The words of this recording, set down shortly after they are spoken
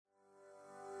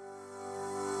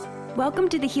Welcome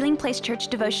to the Healing Place Church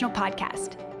Devotional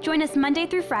Podcast. Join us Monday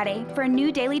through Friday for a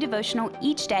new daily devotional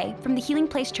each day from the Healing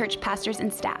Place Church pastors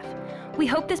and staff. We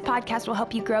hope this podcast will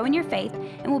help you grow in your faith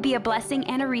and will be a blessing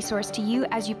and a resource to you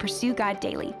as you pursue God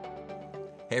daily.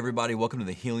 Hey everybody, welcome to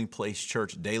the Healing Place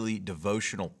Church Daily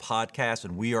Devotional Podcast,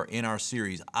 and we are in our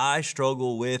series, I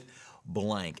Struggle with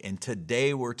Blank, and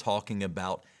today we're talking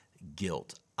about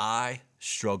guilt. I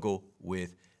struggle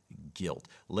with guilt.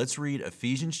 Let's read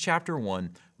Ephesians chapter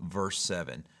 1, verse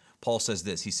 7. Paul says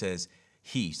this, he says,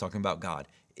 he's talking about God,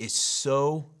 is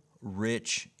so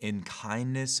rich in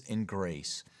kindness and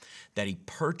grace that he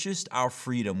purchased our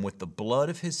freedom with the blood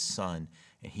of his Son,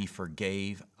 and he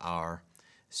forgave our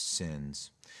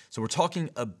sins. So we're talking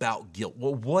about guilt.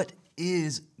 Well, what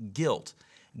is guilt?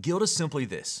 Guilt is simply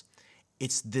this.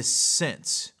 It's this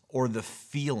sense or the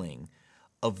feeling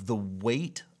of the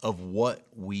weight of what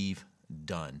we've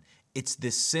done. It's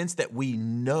this sense that we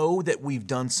know that we've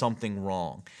done something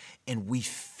wrong and we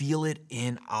feel it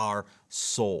in our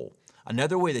soul.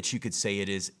 Another way that you could say it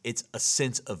is it's a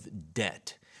sense of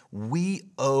debt. We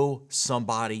owe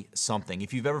somebody something.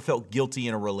 If you've ever felt guilty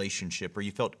in a relationship, or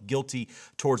you felt guilty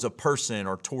towards a person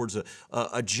or towards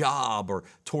a job or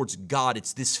towards God,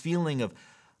 it's this feeling of,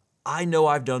 I know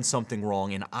I've done something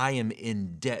wrong and I am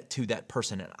in debt to that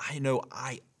person and I know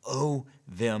I owe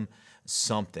them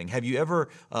something. Have you ever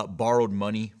borrowed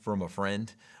money from a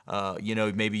friend?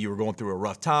 Maybe you were going through a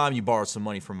rough time, you borrowed some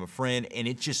money from a friend and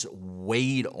it just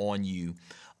weighed on you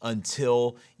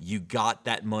until you got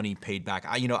that money paid back.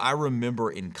 I remember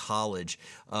in college,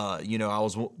 I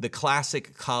was the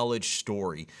classic college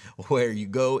story where you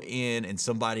go in and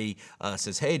somebody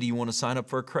says, hey, do you want to sign up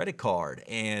for a credit card?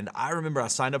 And I remember I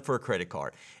signed up for a credit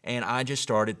card and I just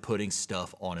started putting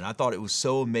stuff on it. I thought it was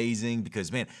so amazing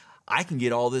because, man, I can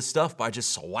get all this stuff by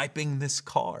just swiping this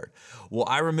card. Well,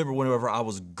 I remember whenever I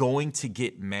was going to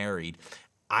get married,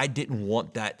 I didn't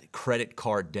want that credit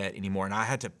card debt anymore, and I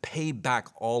had to pay back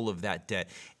all of that debt.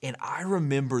 And I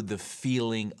remember the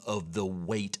feeling of the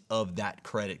weight of that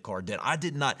credit card debt. I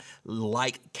did not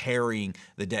like carrying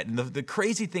the debt. And the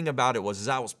crazy thing about it was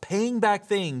I was paying back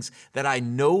things that I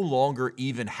no longer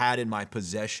even had in my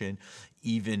possession,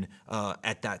 even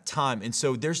at that time. And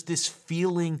so there's this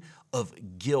feeling of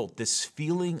guilt, this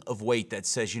feeling of weight that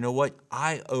says, you know what,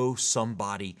 I owe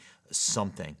somebody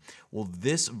something. Well,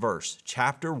 this verse,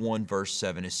 chapter 1, verse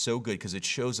 7, is so good because it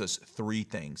shows us three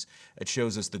things. It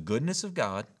shows us the goodness of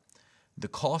God, the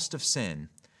cost of sin,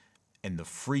 and the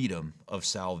freedom of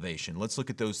salvation. Let's look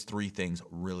at those three things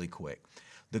really quick.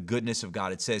 The goodness of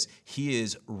God, it says he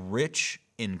is rich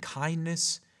in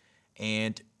kindness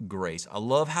and grace. I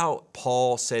love how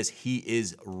Paul says he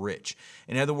is rich.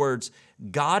 In other words,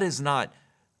 God is not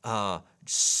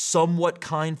somewhat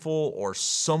kindful or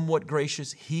somewhat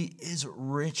gracious. He is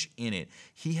rich in it.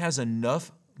 He has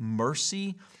enough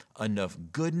mercy, enough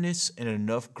goodness, and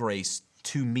enough grace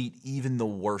to meet even the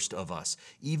worst of us,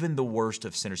 even the worst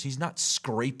of sinners. He's not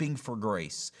scraping for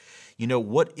grace. You know,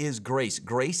 what is grace?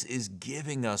 Grace is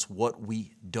giving us what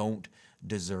we don't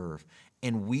deserve.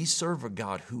 And we serve a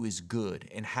God who is good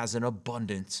and has an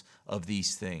abundance of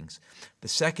these things. The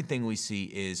second thing we see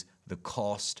is the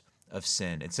cost of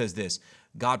sin. It says this,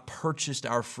 God purchased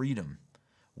our freedom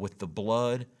with the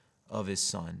blood of his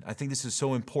Son. I think this is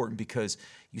so important because,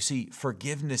 you see,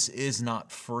 forgiveness is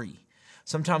not free.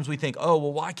 Sometimes we think, oh,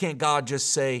 well, why can't God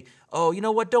just say, oh, you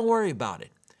know what, don't worry about it?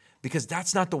 Because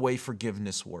that's not the way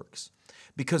forgiveness works.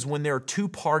 Because when there are two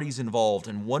parties involved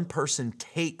and one person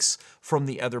takes from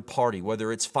the other party, whether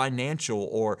it's financial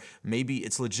or maybe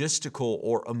it's logistical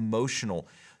or emotional,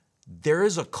 there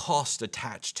is a cost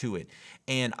attached to it.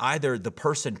 And either the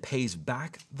person pays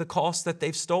back the cost that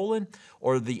they've stolen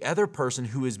or the other person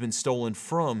who has been stolen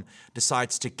from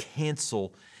decides to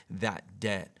cancel that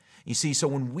debt. You see, so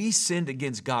when we sinned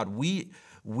against God, we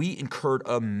incurred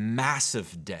a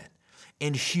massive debt.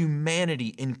 And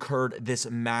humanity incurred this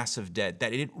massive debt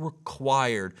that it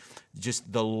required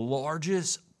just the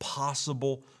largest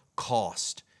possible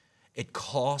cost. It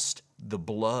cost the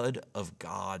blood of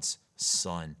God's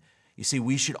Son. You see,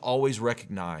 we should always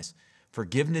recognize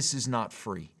forgiveness is not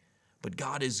free, but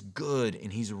God is good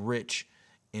and he's rich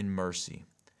in mercy.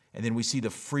 And then we see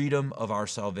the freedom of our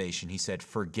salvation. He said,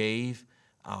 forgave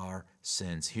our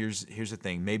sins. Here's the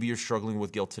thing. Maybe you're struggling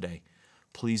with guilt today.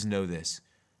 Please know this.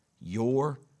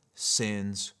 Your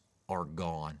sins are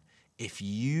gone. If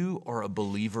you are a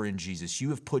believer in Jesus,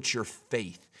 you have put your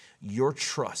faith, your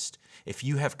trust, if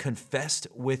you have confessed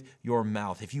with your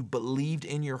mouth, if you believed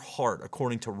in your heart,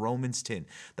 according to Romans 10,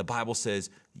 the Bible says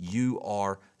you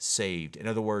are saved. In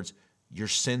other words, your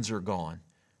sins are gone.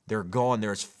 They're gone.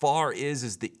 They're as far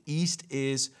as the east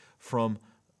is from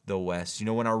the West. You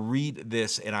know, when I read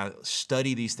this and I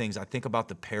study these things, I think about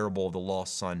the parable of the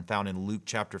lost son found in Luke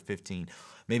chapter 15.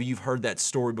 Maybe you've heard that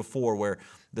story before where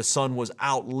the son was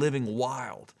out living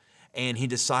wild and he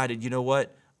decided, you know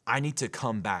what? I need to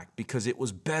come back because it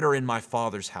was better in my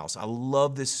father's house. I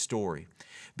love this story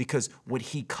because when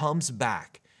he comes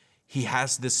back, he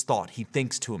has this thought. He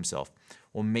thinks to himself,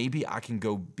 well, maybe I can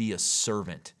go be a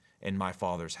servant in my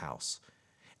father's house.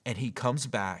 And he comes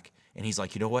back and he's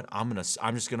like, you know what? I'm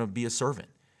just going to be a servant.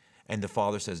 And the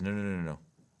father says, no.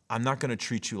 I'm not going to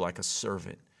treat you like a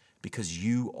servant because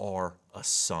you are a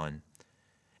son.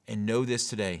 And know this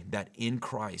today, that in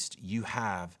Christ you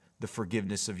have the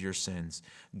forgiveness of your sins.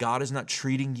 God is not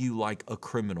treating you like a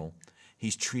criminal.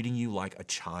 He's treating you like a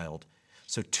child.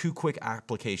 So 2 quick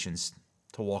applications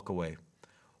to walk away.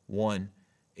 One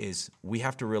is we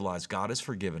have to realize God has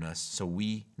forgiven us, so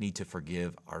we need to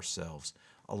forgive ourselves.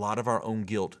 A lot of our own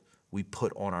guilt we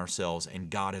put on ourselves, and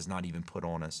God has not even put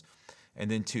on us. And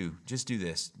then 2, just do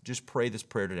this. Just pray this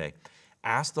prayer today.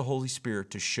 Ask the Holy Spirit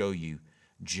to show you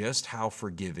just how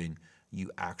forgiven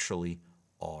you actually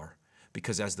are.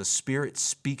 Because as the Spirit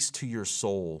speaks to your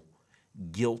soul,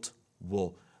 guilt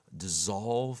will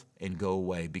dissolve and go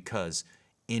away because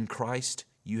in Christ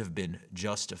you have been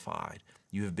justified.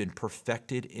 You have been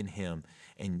perfected in Him.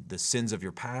 And the sins of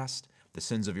your past, the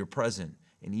sins of your present,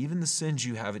 and even the sins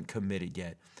you haven't committed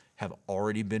yet have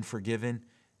already been forgiven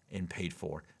and paid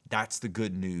for. That's the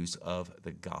good news of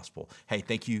the gospel. Hey,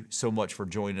 thank you so much for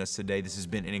joining us today. This has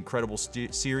been an incredible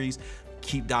series.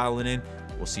 Keep dialing in.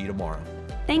 We'll see you tomorrow.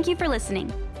 Thank you for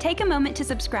listening. Take a moment to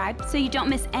subscribe so you don't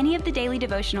miss any of the daily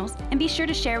devotionals, and be sure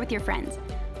to share with your friends.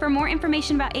 For more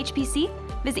information about HPC,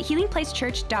 visit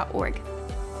healingplacechurch.org.